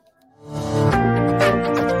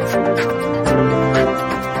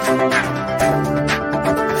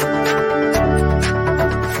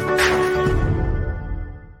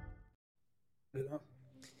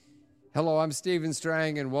I'm Stephen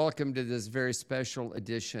Strang, and welcome to this very special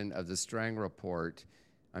edition of the Strang Report.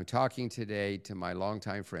 I'm talking today to my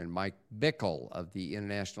longtime friend, Mike Bickle of the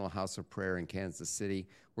International House of Prayer in Kansas City.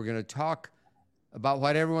 We're going to talk about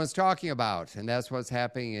what everyone's talking about, and that's what's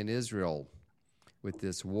happening in Israel with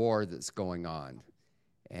this war that's going on.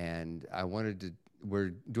 And we're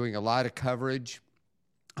doing a lot of coverage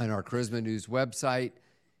on our Charisma News website.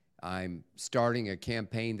 I'm starting a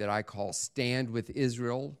campaign that I call Stand with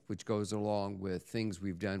Israel, which goes along with things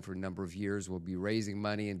we've done for a number of years. We'll be raising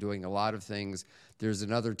money and doing a lot of things. There's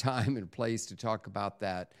another time and place to talk about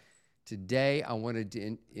that. Today, I wanted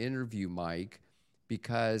to interview Mike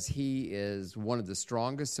because he is one of the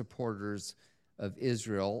strongest supporters of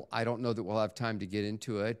Israel. I don't know that we'll have time to get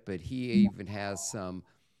into it, but he even has some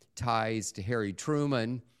ties to Harry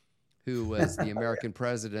Truman, who was the American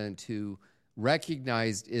president who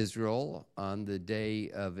recognized Israel on the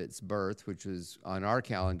day of its birth, which was on our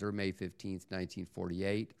calendar, May 15th,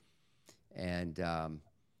 1948. And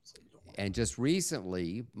just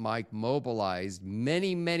recently, Mike mobilized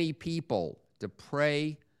many, many people to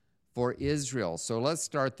pray for Israel. So let's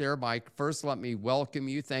start there, Mike. First, let me welcome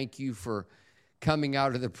you. Thank you for coming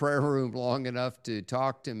out of the prayer room long enough to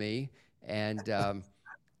talk to me. And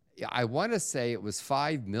I want to say it was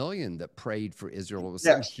 5 million that prayed for Israel. It was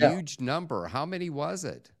some huge number. How many was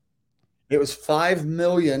it? It was 5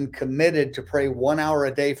 million committed to pray 1 hour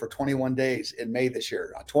a day for 21 days in May this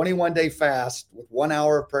year. A 21-day fast with 1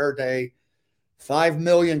 hour of prayer a day, 5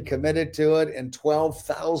 million committed to it, and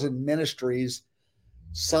 12,000 ministries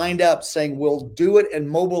signed up saying, we'll do it and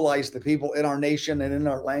mobilize the people in our nation and in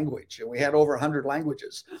our language. And we had over 100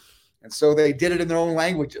 languages. And so they did it in their own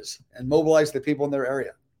languages and mobilized the people in their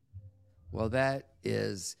area. Well, that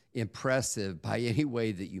is impressive by any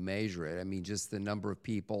way that you measure it. I mean, just the number of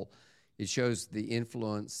people. It shows the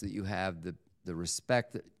influence that you have, the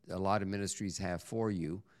respect that a lot of ministries have for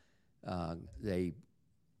you. I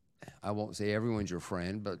won't say everyone's your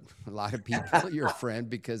friend, but a lot of people are your friend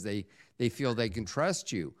because they feel they can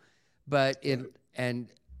trust you. But in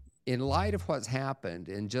light of what's happened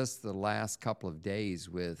in just the last couple of days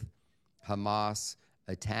with Hamas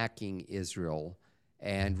attacking Israel,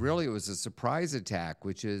 and really it was a surprise attack,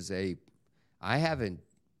 which is I haven't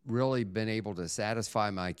really been able to satisfy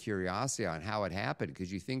my curiosity on how it happened,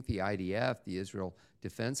 because you think the IDF, the Israel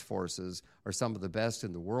Defense Forces, are some of the best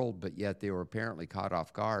in the world, but yet they were apparently caught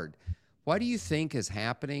off guard. What do you think is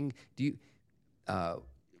happening?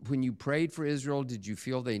 When you prayed for Israel, did you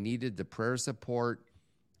feel they needed the prayer support,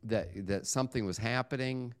 that something was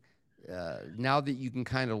happening? Now that you can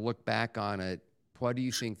kind of look back on it, what do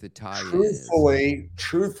you think the tie is?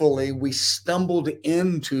 Truthfully, we stumbled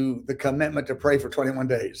into the commitment to pray for 21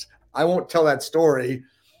 days. I won't tell that story,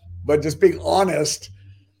 but just being honest,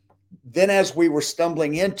 then as we were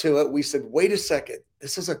stumbling into it, we said, wait a second,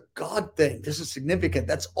 this is a God thing. This is significant.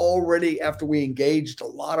 That's already after we engaged a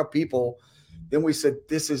lot of people. Then we said,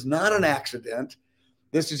 this is not an accident.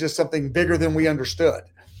 This is just something bigger than we understood.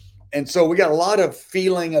 And so we got a lot of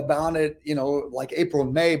feeling about it, like April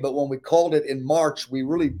and May, but when we called it in March, we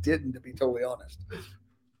really didn't, to be totally honest.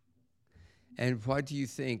 And what do you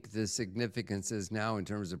think the significance is now in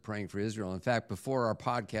terms of praying for Israel? In fact, before our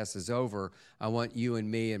podcast is over, I want you and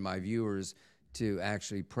me and my viewers to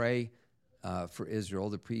actually pray for Israel,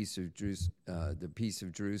 the peace of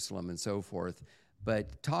Jerusalem and so forth.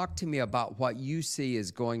 But talk to me about what you see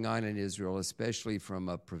is going on in Israel, especially from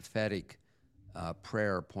a prophetic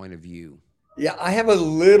prayer point of view. Yeah, I have a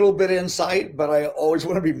little bit of insight, but I always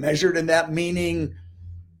want to be measured in that, meaning,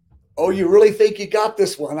 oh, you really think you got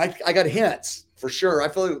this one? I got hints for sure. I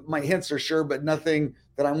feel like my hints are sure, but nothing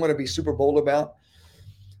that I'm going to be super bold about.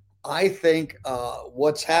 I think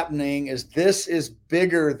what's happening is this is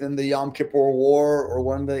bigger than the Yom Kippur War or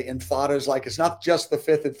one of the intifadas. Like, it's not just the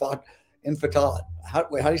fifth intifada. How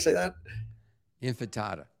do you say that?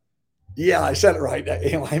 Intifada. Yeah, I said it right.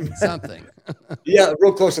 Something. Yeah,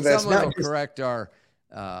 real close to that. Someone will correct our.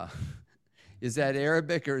 Is that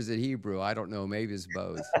Arabic or is it Hebrew? I don't know. Maybe it's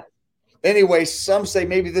both. Anyway, some say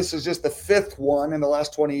maybe this is just the fifth one in the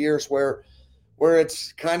last 20 years where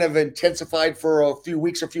it's kind of intensified for a few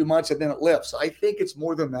weeks or a few months and then it lifts. I think it's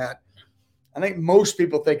more than that. I think most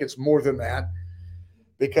people think it's more than that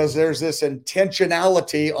because there's this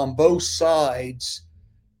intentionality on both sides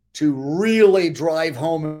to really drive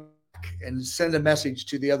home and send a message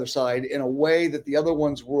to the other side in a way that the other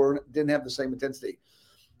ones didn't have the same intensity.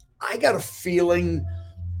 I got a feeling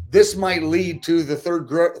this might lead to the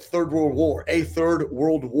third world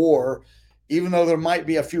war, even though there might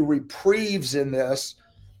be a few reprieves in this.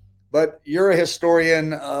 But you're a historian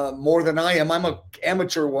more than I am. I'm an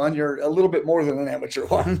amateur one. You're a little bit more than an amateur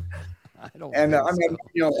one. I don't And think I mean,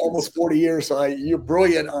 so. almost 40 years. So you're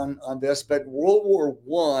brilliant on this. But World War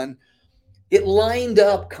One, it lined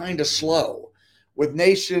up kind of slow with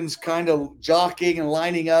nations kind of jockeying and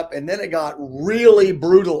lining up. And then it got really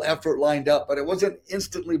brutal after it lined up, but it wasn't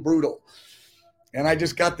instantly brutal. And I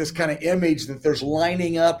just got this kind of image that there's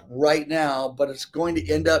lining up right now, but it's going to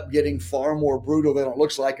end up getting far more brutal than it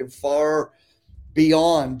looks like and far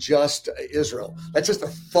beyond just Israel. That's just a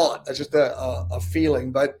thought. That's just a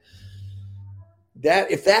feeling. But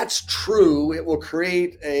that if that's true, it will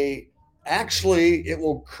create a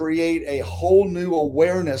whole new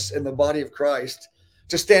awareness in the body of Christ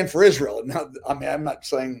to stand for Israel. Now, I mean, I'm not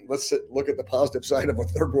saying look at the positive side of a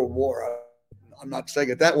third world war. I'm not saying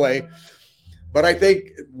it that way, but I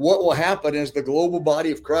think what will happen is the global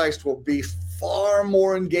body of Christ will be far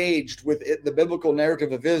more engaged with the biblical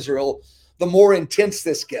narrative of Israel, the more intense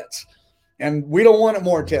this gets. And we don't want it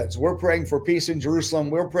more intense. We're praying for peace in Jerusalem.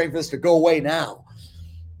 We're praying for this to go away now.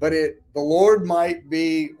 But the Lord might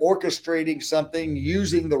be orchestrating something,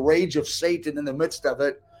 using the rage of Satan in the midst of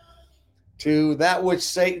it to that which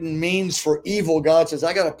Satan means for evil. God says,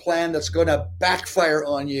 I got a plan that's going to backfire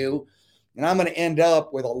on you. And I'm going to end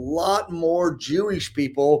up with a lot more Jewish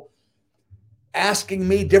people asking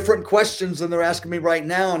me different questions than they're asking me right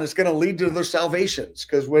now. And it's going to lead to their salvations.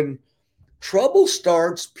 Because when trouble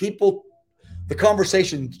starts, the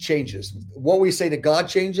conversation changes. What we say to God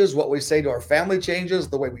changes. What we say to our family changes.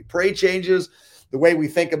 The way we pray changes. The way we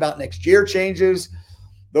think about next year changes.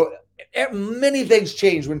 Many things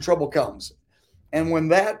change when trouble comes. And when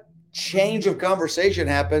that change of conversation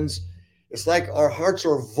happens, it's like our hearts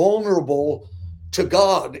are vulnerable to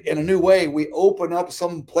God in a new way. We open up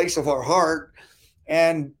some place of our heart,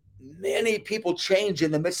 and many people change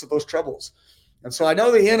in the midst of those troubles. And so I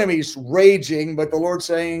know the enemy's raging, but the Lord's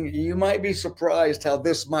saying, you might be surprised how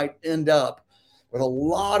this might end up with a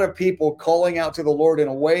lot of people calling out to the Lord in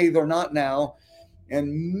a way they're not now,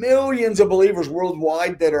 and millions of believers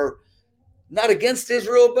worldwide that are not against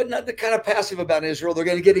Israel, but not the kind of passive about Israel. They're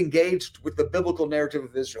going to get engaged with the biblical narrative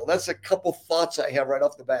of Israel. That's a couple thoughts I have right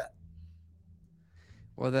off the bat.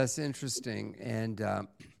 Well, that's interesting. And,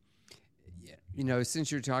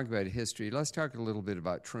 since you're talking about history, let's talk a little bit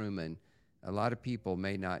about Truman. A lot of people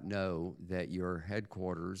may not know that your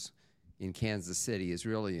headquarters in Kansas City is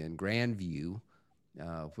really in Grandview,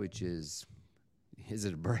 which is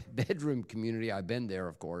it a bedroom community? I've been there,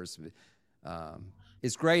 of course.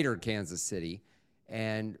 It's greater Kansas City.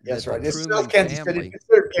 And that's right. It's South Kansas City,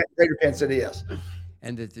 greater Kansas City, yes.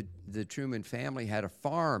 And that the Truman family had a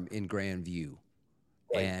farm in Grandview.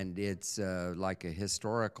 Right. And it's like a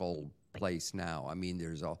historical place now. I mean,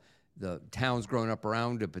 the town's grown up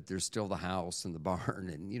around it, but there's still the house and the barn,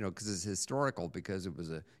 and because it's historical, because it was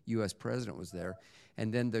a U.S. president was there.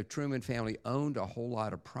 And then the Truman family owned a whole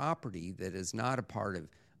lot of property that is not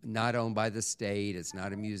owned by the state. It's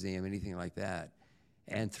not a museum, anything like that.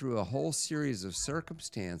 And through a whole series of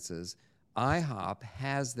circumstances, IHOP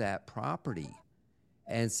has that property.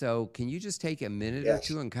 And so can you just take a minute or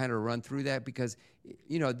two and kind of run through that? Because,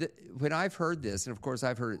 when I've heard this, and of course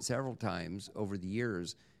I've heard it several times over the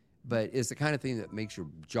years, but it's the kind of thing that makes your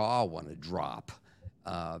jaw want to drop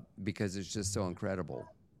because it's just so incredible.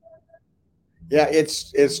 Yeah,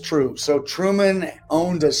 it's true. So Truman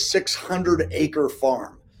owned a 600-acre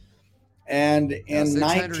farm. And in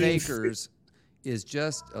 600 acres is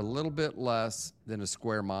just a little bit less than a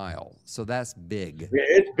square mile. So that's big. Yeah,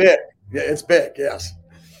 it's big. Yeah, it's big, yes.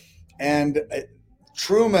 And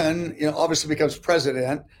Truman, obviously becomes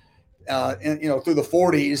president, through the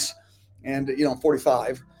 40s and,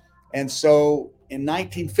 45. And so in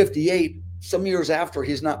 1958, some years after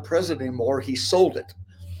he's not president anymore, he sold it.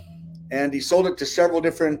 And he sold it to several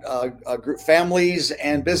different families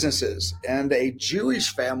and businesses. And a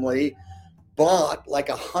Jewish family bought like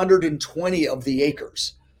 120 of the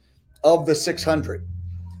acres of the 600.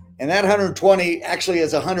 And that 120 actually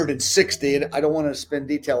is 160. I don't want to spend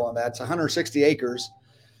detail on that. It's 160 acres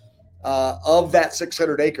of that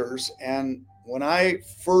 600 acres. And when I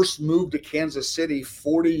first moved to Kansas City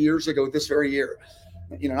 40 years ago, this very year,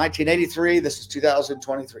 1983, this is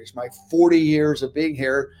 2023. It's my 40 years of being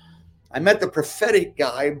here. I met the prophetic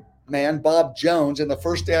man, Bob Jones, and the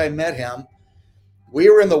first day I met him, we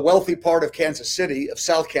were in the wealthy part of Kansas City, of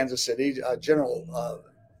South Kansas City,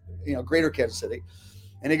 greater Kansas City.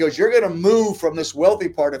 And he goes, you're going to move from this wealthy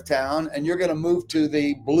part of town and you're going to move to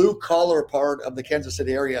the blue collar part of the Kansas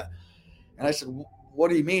City area. And I said, what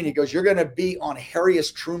do you mean? He goes, you're going to be on Harry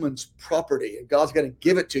Truman's property and God's going to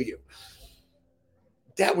give it to you.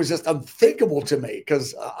 That was just unthinkable to me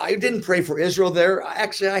because I didn't pray for Israel there.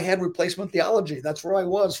 Actually, I had replacement theology. That's where I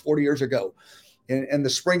was 40 years ago in the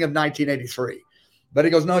spring of 1983. But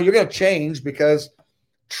he goes, no, you're going to change because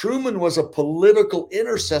Truman was a political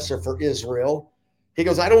intercessor for Israel. He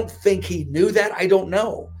goes, I don't think he knew that. I don't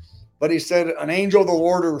know. But he said an angel of the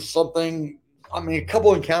Lord or something, I mean, a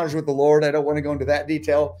couple encounters with the Lord, I don't want to go into that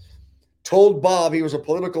detail, told Bob he was a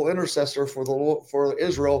political intercessor for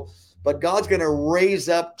Israel, but God's going to raise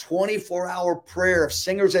up 24-hour prayer of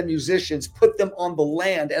singers and musicians, put them on the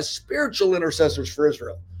land as spiritual intercessors for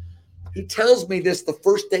Israel. He tells me this the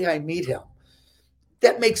first day I meet him.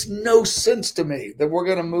 That makes no sense to me, that we're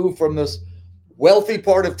going to move from this wealthy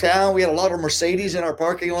part of town. We had a lot of Mercedes in our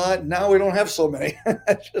parking lot. Now we don't have so many.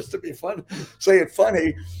 Just to be fun, say it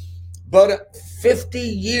funny. But 50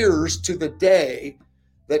 years to the day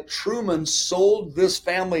that Truman sold this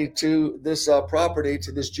family to this property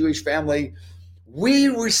to this Jewish family, we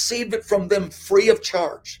received it from them free of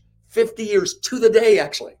charge. 50 years to the day,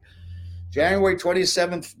 actually. January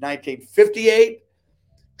 27th, 1958.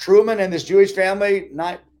 Truman and this Jewish family,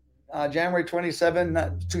 January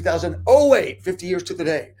 27, 2008, 50 years to the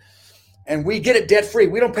day. And we get it debt free.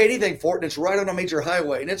 We don't pay anything for it. And it's right on a major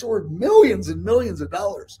highway. And it's worth millions and millions of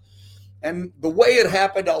dollars. And the way it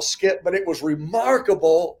happened, I'll skip, but it was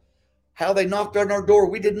remarkable how they knocked on our door.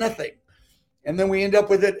 We did nothing. And then we end up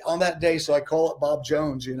with it on that day. So I call it Bob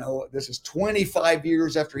Jones. You know, this is 25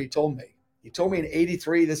 years after he told me. He told me in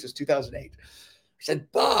 83. This is 2008. I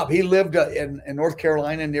said, Bob, he lived in North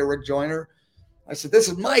Carolina near Rick Joyner. I said, this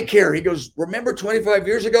is my care. He goes, remember 25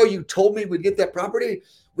 years ago, you told me we'd get that property?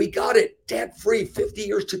 We got it debt free, 50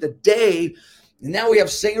 years to the day. And now we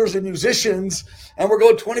have singers and musicians, and we're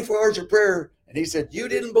going 24 hours of prayer. And he said, you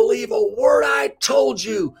didn't believe a word I told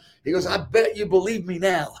you. He goes, I bet you believe me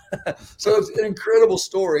now. So it's an incredible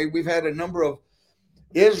story. We've had a number of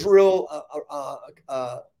Israel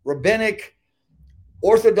rabbinic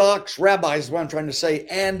Orthodox rabbis, is what I'm trying to say,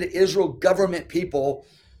 and Israel government people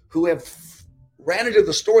who have ran into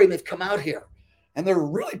the story and they've come out here. And they're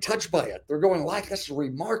really touched by it. They're going, like, that's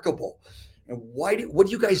remarkable. And what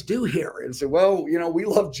do you guys do here? And say, well, you know, we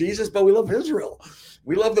love Jesus, but we love Israel.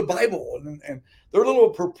 We love the Bible. And they're a little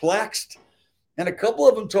perplexed. And a couple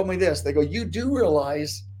of them told me this. They go, you do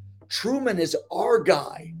realize Truman is our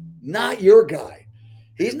guy, not your guy.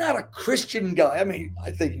 He's not a Christian guy. I mean, I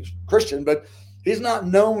think he's Christian, but he's not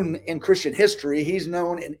known in Christian history. He's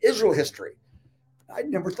known in Israel history. I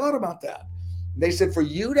never thought about that. They said, for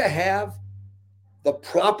you to have the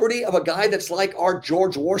property of a guy that's like our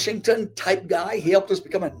George Washington type guy, he helped us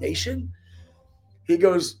become a nation. He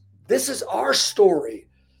goes, this is our story.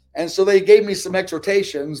 And so they gave me some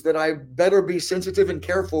exhortations that I better be sensitive and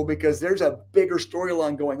careful because there's a bigger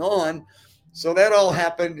storyline going on. So that all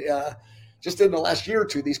happened just in the last year or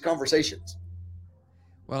two, these conversations.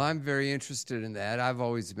 Well, I'm very interested in that. I've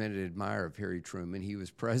always been an admirer of Harry Truman. He was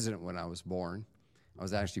president when I was born. I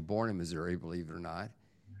was actually born in Missouri, believe it or not.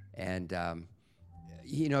 And,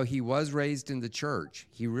 you know, he was raised in the church.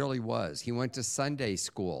 He really was. He went to Sunday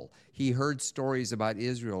school. He heard stories about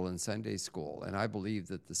Israel in Sunday school. And I believe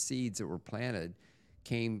that the seeds that were planted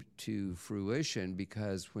came to fruition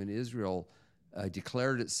because when Israel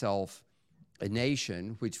declared itself a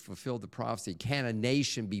nation, which fulfilled the prophecy, can a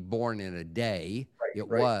nation be born in a day? Right, it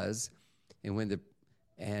was.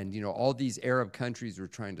 And you know, all these Arab countries were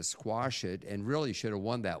trying to squash it and really should have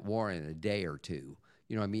won that war in a day or two.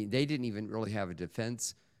 You know, I mean, they didn't even really have a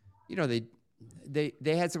defense. You know, they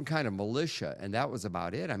had some kind of militia, and that was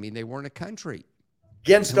about it. I mean, they weren't a country.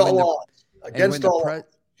 Against all odds.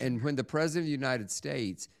 And when the President of the United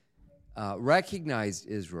States recognized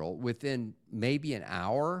Israel within maybe an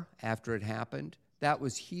hour after it happened, that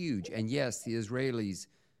was huge. And yes, the Israelis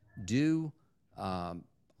do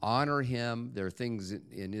honor him. There are things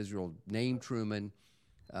in Israel named Truman.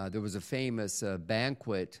 There was a famous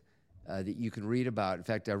banquet that you can read about. In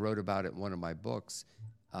fact, I wrote about it in one of my books,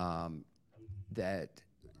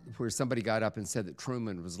 where somebody got up and said that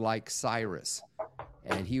Truman was like Cyrus,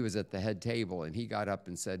 and he was at the head table, and he got up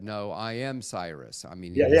and said, "No, I am Cyrus." I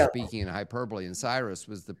mean, he was speaking in hyperbole, and Cyrus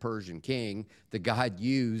was the Persian king that God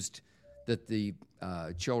used, that the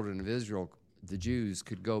children of Israel, the Jews,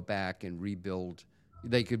 could go back and rebuild.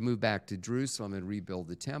 They could move back to Jerusalem and rebuild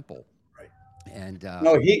the temple. And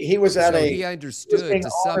no, he was at he understood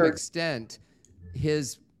to some extent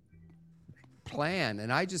his plan.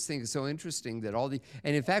 And I just think it's so interesting that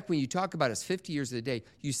and in fact, when you talk about us 50 years of the day,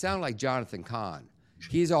 you sound like Jonathan Cahn.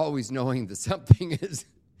 He's always knowing that something is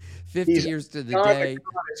 50 years to the day.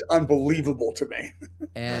 It's unbelievable to me.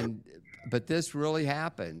 But this really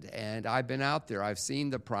happened. And I've been out there. I've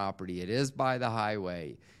seen the property. It is by the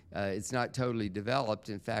highway. It's not totally developed.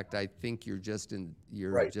 In fact, I think you're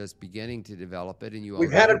Right. just beginning to develop it, and you We've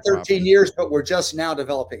own had it land 13 property. years, but we're just now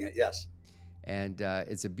developing it. Yes. And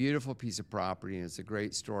it's a beautiful piece of property, and it's a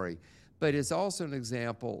great story. But it's also an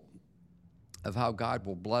example of how God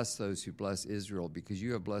will bless those who bless Israel, because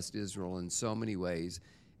you have blessed Israel in so many ways.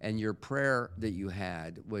 And your prayer that you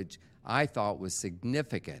had, which I thought was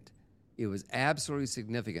significant, it was absolutely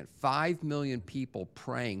significant. 5 million people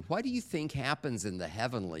praying. What do you think happens in the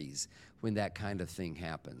heavenlies when that kind of thing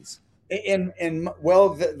happens? And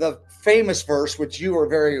well, the famous verse, which you are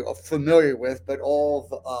very familiar with, but all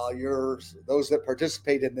those that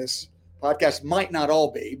participate in this podcast might not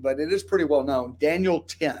all be, but it is pretty well known. Daniel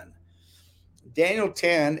 10. Daniel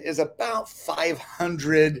 10 is about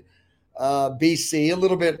 500 BC, a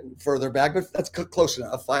little bit further back, but that's close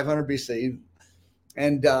enough. 500 BC.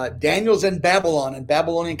 And Daniel's in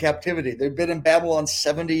Babylonian captivity. They've been in Babylon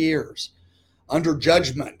 70 years under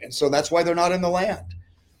judgment. And so that's why they're not in the land.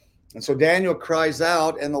 And so Daniel cries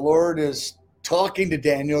out, and the Lord is talking to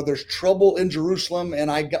Daniel. There's trouble in Jerusalem, and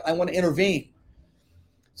I want to intervene.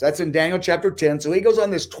 So that's in Daniel chapter 10. So he goes on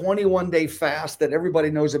this 21-day fast that everybody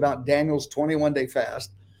knows about, Daniel's 21-day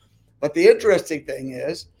fast. But the interesting thing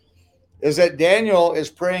is that Daniel is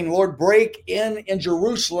praying, Lord, break in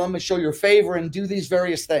Jerusalem and show your favor and do these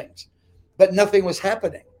various things. But nothing was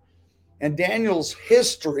happening. And Daniel's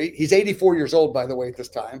history, he's 84 years old, by the way, at this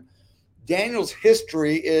time. Daniel's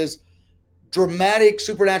history is dramatic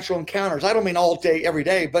supernatural encounters. I don't mean all day, every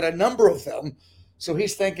day, but a number of them. So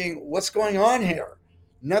he's thinking, what's going on here?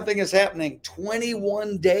 Nothing is happening.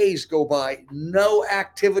 21 days go by, no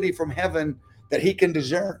activity from heaven that he can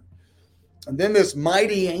discern. And then this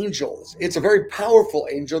mighty angel, it's a very powerful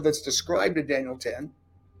angel that's described in Daniel 10.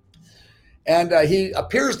 And he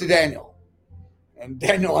appears to Daniel. And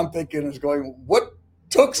Daniel, I'm thinking, is going, what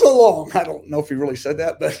took so long? I don't know if he really said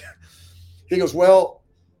that, but he goes, well,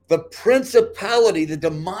 the principality, the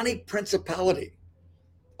demonic principality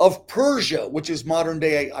of Persia, which is modern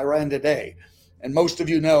day Iran today. And most of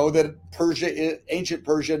you know that Persia, ancient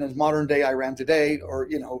Persian, is modern day Iran today, or,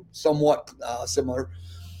 somewhat similar.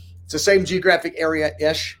 It's the same geographic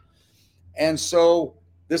area-ish. And so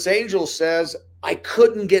this angel says, I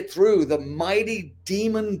couldn't get through. The mighty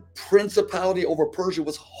demon principality over Persia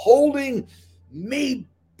was holding me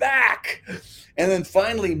back. And then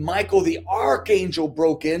finally, Michael, the archangel,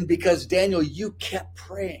 broke in because, Daniel, you kept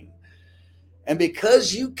praying. And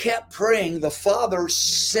because you kept praying, the Father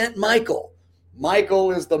sent Michael.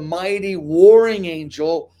 Michael is the mighty warring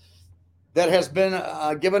angel that has been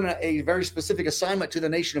given a very specific assignment to the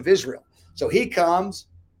nation of Israel. So he comes,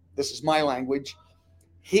 this is my language,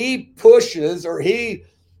 he pushes, or he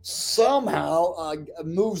somehow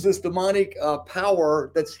moves this demonic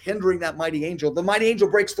power that's hindering that mighty angel. The mighty angel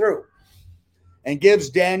breaks through and gives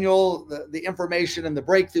Daniel the information, and the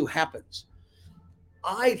breakthrough happens.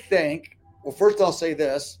 I think, well, first I'll say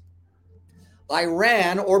this,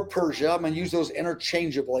 Iran or Persia, I'm going to use those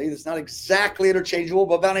interchangeably. It's not exactly interchangeable,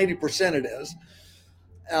 but about 80% it is.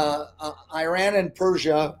 Iran and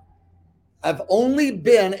Persia have only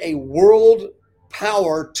been a world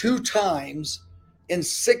power 2 times in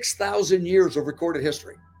 6,000 years of recorded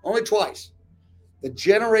history. Only twice. The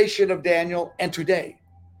generation of Daniel and today.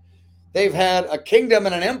 They've had a kingdom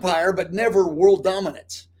and an empire, but never world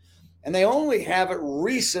dominance. And they only have it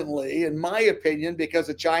recently, in my opinion, because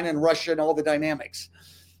of China and Russia and all the dynamics.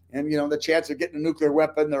 And, the chance of getting a nuclear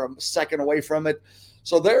weapon, they're a second away from it.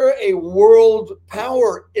 So they're a world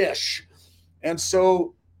power-ish. And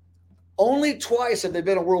so only twice have they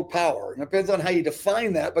been a world power. It depends on how you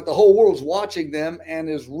define that, but the whole world's watching them and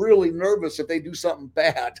is really nervous if they do something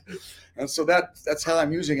bad. And so that's how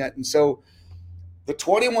I'm using it. And so the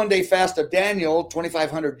 21-day fast of Daniel,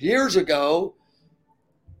 2,500 years ago,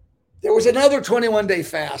 there was another 21-day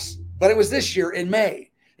fast, but it was this year in May.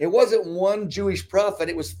 It wasn't one Jewish prophet.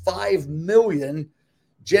 It was 5 million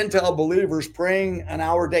Gentile believers praying an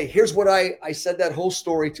hour a day. Here's what I said that whole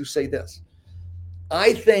story to say this.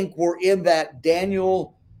 I think we're in that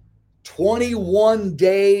Daniel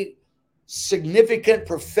 21-day significant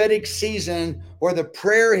prophetic season where the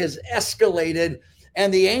prayer has escalated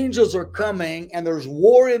and the angels are coming and there's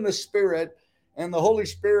war in the spirit, and the Holy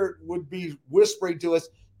Spirit would be whispering to us,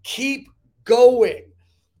 keep going.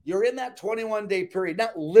 You're in that 21-day period,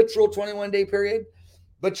 not literal 21-day period,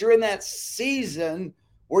 but you're in that season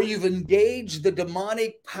where you've engaged the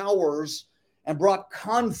demonic powers and brought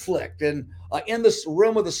conflict. And in this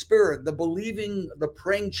realm of the spirit, the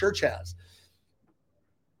praying church has.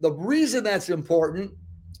 The reason that's important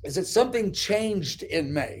is that something changed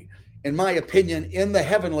in May, in my opinion, in the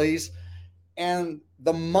heavenlies. And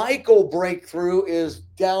the Michael breakthrough is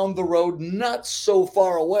down the road, not so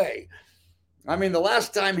far away. I mean, the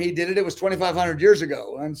last time he did it, it was 2,500 years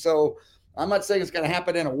ago. And so I'm not saying it's going to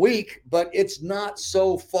happen in a week, but it's not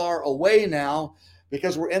so far away now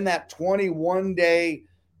because we're in that 21-day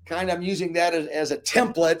kind of, I'm using that as a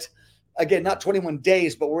template. Again, not 21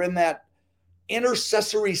 days, but we're in that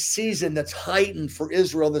intercessory season that's heightened for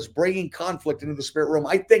Israel, that's bringing conflict into the spirit realm.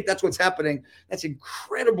 I think that's what's happening. That's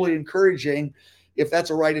incredibly encouraging if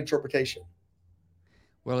that's a right interpretation.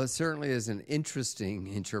 Well, it certainly is an interesting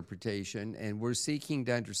interpretation, and we're seeking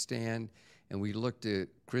to understand, and we look to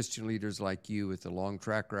Christian leaders like you with a long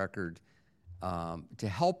track record to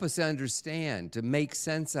help us understand, to make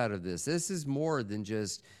sense out of this. This is more than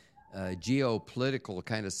just a geopolitical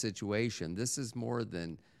kind of situation. This is more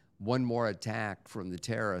than one more attack from the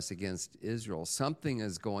terrorists against Israel. Something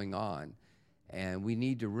is going on, and we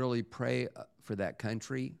need to really pray for that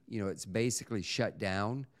country. You know, it's basically shut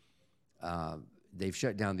down. They've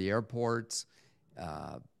shut down the airports.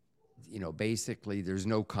 You know, basically there's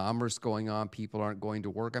no commerce going on. People aren't going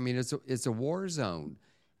to work. I mean, it's a war zone.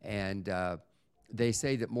 And they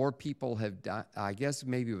say that more people have died. I guess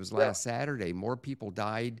maybe it was last Saturday, more people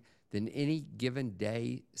died than any given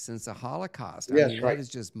day since the Holocaust. I mean, that is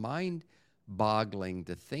just mind-boggling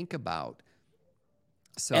to think about.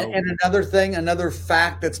 So, and another thing, another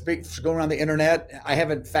fact that's going around the internet, I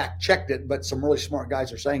haven't fact-checked it, but some really smart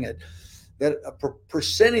guys are saying it, that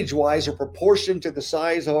percentage-wise or proportion to the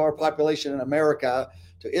size of our population in America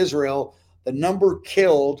to Israel, the number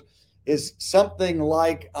killed is something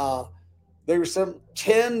like there was some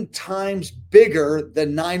 10 times bigger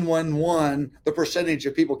than 9/11, the percentage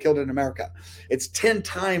of people killed in America. It's 10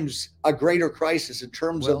 times a greater crisis in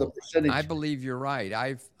terms of the percentage. I believe you're right.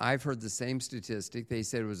 I've heard the same statistic. They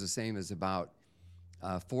said it was the same as about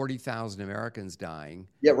 40,000 Americans dying.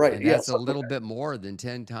 Yeah, right. And that's a little bit more than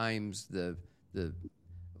 10 times the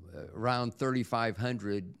around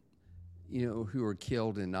 3,500, you know, who were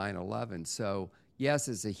killed in 9/11. So yes,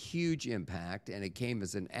 it's a huge impact, and it came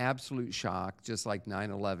as an absolute shock, just like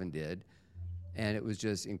 9/11 did. And it was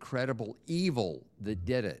just incredible evil that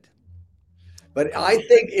did it. But I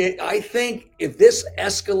think if this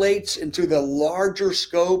escalates into the larger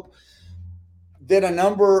scope, then a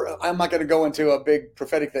number, I'm not going to go into a big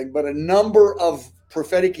prophetic thing, but a number of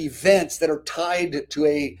prophetic events that are tied to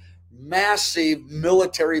a massive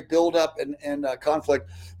military buildup and conflict,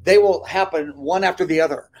 they will happen one after the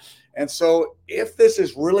other. And so if this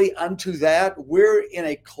is really unto that, we're in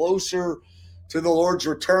a closer to the Lord's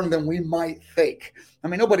return than we might think. I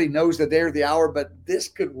mean, nobody knows the day or the hour, but this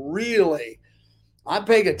could really, I'm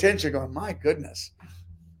paying attention going, my goodness.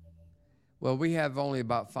 Well, we have only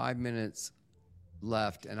about 5 minutes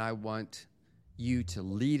left, and I want you to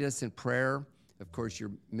lead us in prayer. Of course,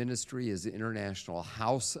 your ministry is the International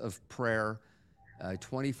House of Prayer,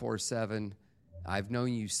 24/7. I've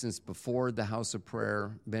known you since before the House of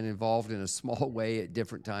Prayer, been involved in a small way at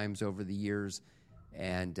different times over the years,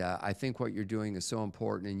 and I think what you're doing is so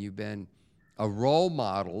important, and you've been a role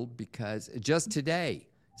model because just today,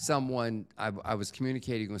 I was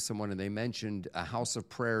communicating with someone, and they mentioned a House of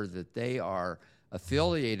Prayer that they are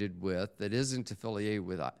affiliated with that isn't affiliated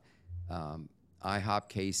with IHOP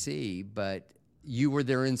KC, but you were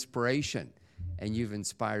their inspiration, and you've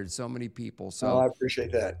inspired so many people. So I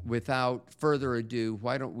appreciate that. Without further ado,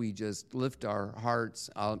 why don't we just lift our hearts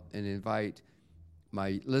out and invite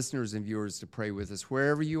my listeners and viewers to pray with us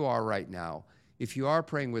wherever you are right now. If you are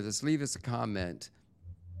praying with us, leave us a comment,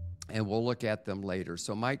 and we'll look at them later.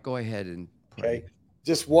 So, Mike, go ahead and pray. Okay.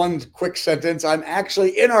 Just one quick sentence. I'm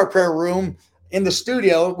actually in our prayer room in the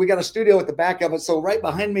studio. We got a studio at the back of it. So right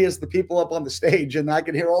behind me is the people up on the stage, and I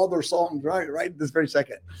can hear all their songs right this very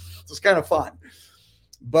second. So it's kind of fun.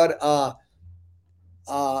 But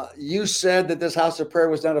you said that this House of Prayer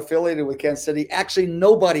was not affiliated with Kansas City. Actually,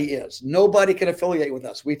 nobody is. Nobody can affiliate with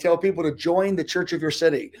us. We tell people to join the church of your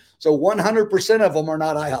city. So 100% of them are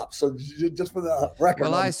not IHOP. So just for the record.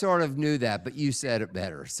 Well, I sort of knew that, but you said it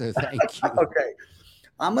better. So thank you. Okay.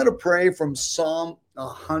 I'm going to pray from Psalm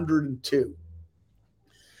 102.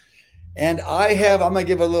 And I'm going to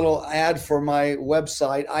give a little ad for my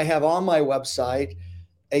website. I have on my website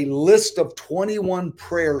a list of 21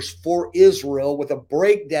 prayers for Israel with a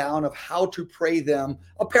breakdown of how to pray them,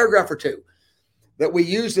 a paragraph or two that we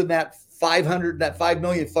used in that 5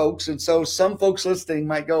 million folks. And so some folks listening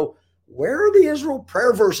might go, where are the Israel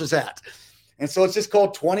prayer verses at? And so it's just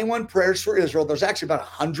called 21 prayers for Israel. There's actually about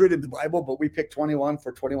 100 in the Bible, but we picked 21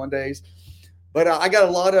 for 21 days. But I got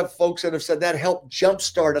a lot of folks that have said that helped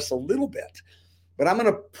jumpstart us a little bit. But I'm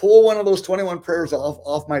going to pull one of those 21 prayers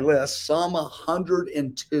off my list, Psalm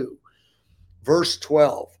 102. verse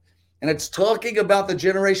 12. And it's talking about the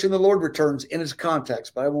generation the Lord returns in its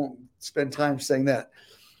context, but I won't spend time saying that.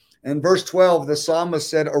 In verse 12, the psalmist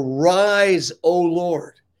said, "Arise, O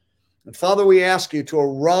Lord." And Father, we ask you to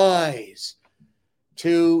arise,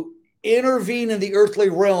 to intervene in the earthly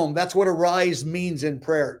realm. That's what arise means in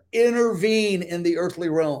prayer. Intervene in the earthly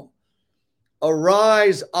realm.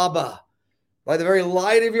 Arise, Abba, by the very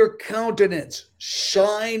light of your countenance,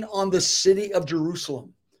 shine on the city of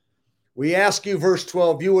Jerusalem. We ask you, verse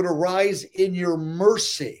 12, you would arise in your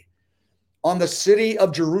mercy on the city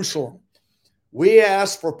of Jerusalem. We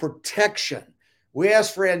ask for protection. We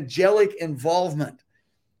ask for angelic involvement.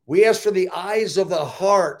 We ask for the eyes of the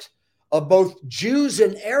heart of both Jews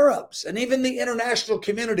and Arabs, and even the international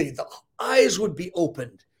community. The eyes would be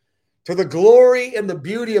opened to the glory and the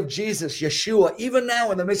beauty of Jesus, Yeshua, even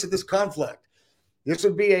now in the midst of this conflict. This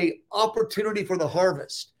would be an opportunity for the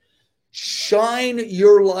harvest. Shine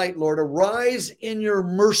your light, Lord. Arise in your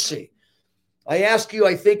mercy. I ask you,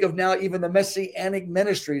 I think of now even the Messianic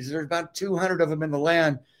ministries. There's about 200 of them in the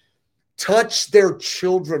land. Touch their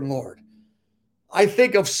children, Lord. I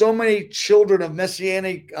think of so many children of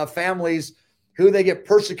Messianic families who they get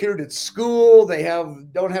persecuted at school. They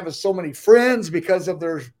don't have so many friends because of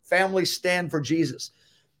their family stand for Jesus.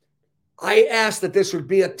 I ask that this would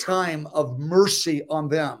be a time of mercy on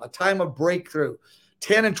them, a time of breakthrough.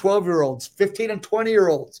 10 and 12-year-olds, 15 and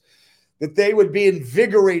 20-year-olds, that they would be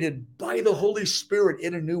invigorated by the Holy Spirit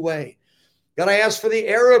in a new way. God, I ask for the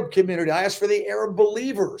Arab community. I ask for the Arab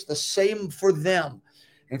believers, the same for them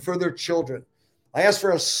and for their children. I ask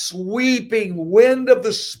for a sweeping wind of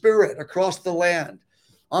the Spirit across the land,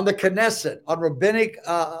 on the Knesset, on rabbinic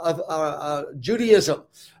Judaism,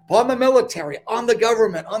 upon the military, on the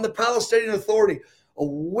government, on the Palestinian Authority. A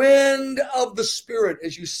wind of the Spirit,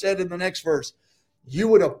 as you said in the next verse. You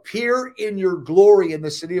would appear in your glory in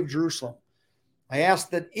the city of Jerusalem. I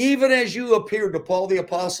ask that even as you appeared to Paul the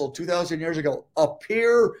Apostle 2,000 years ago,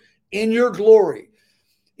 appear in your glory.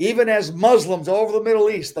 Even as Muslims all over the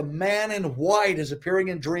Middle East, the man in white is appearing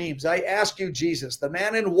in dreams. I ask you, Jesus, the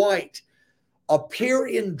man in white, appear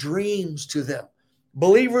in dreams to them,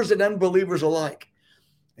 believers and unbelievers alike.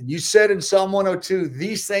 And you said in Psalm 102,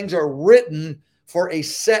 these things are written for a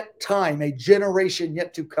set time, a generation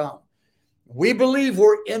yet to come. We believe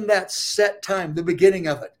we're in that set time, the beginning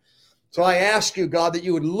of it. So I ask you, God, that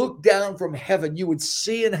you would look down from heaven, you would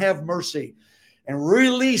see and have mercy, and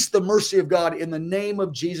release the mercy of God. In the name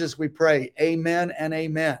of Jesus, we pray. Amen and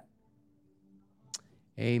amen.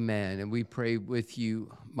 Amen. And we pray with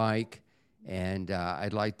you, Mike. And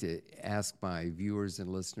I'd like to ask my viewers and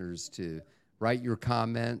listeners to write your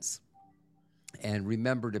comments and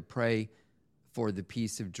remember to pray for the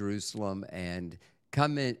peace of Jerusalem, and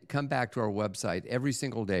come back to our website every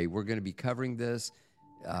single day. We're going to be covering this.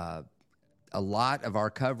 A lot of our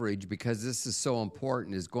coverage, because this is so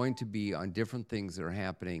important, is going to be on different things that are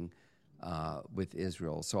happening with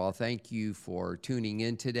Israel. So I'll thank you for tuning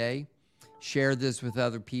in today. Share this with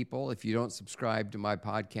other people. If you don't subscribe to my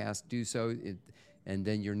podcast, do so. And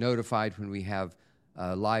then you're notified when we have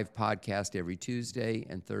a live podcast every Tuesday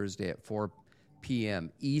and Thursday at 4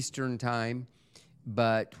 p.m. Eastern time.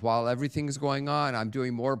 But while everything's going on, I'm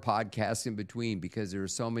doing more podcasts in between, because there are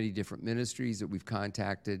so many different ministries that we've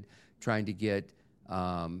contacted trying to get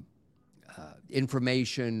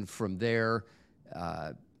information from there.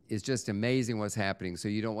 It's just amazing what's happening, so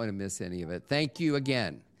you don't want to miss any of it. Thank you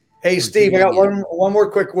again. Hey, Steve, I got one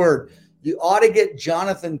more quick word. You ought to get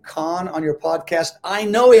Jonathan Kahn on your podcast. I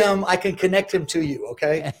know him. I can connect him to you,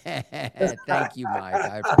 okay? Thank you, Mike.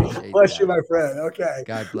 I appreciate Bless that. you, my friend. Okay.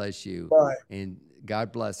 God bless you. Bye. And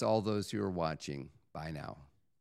God bless all those who are watching. Bye now.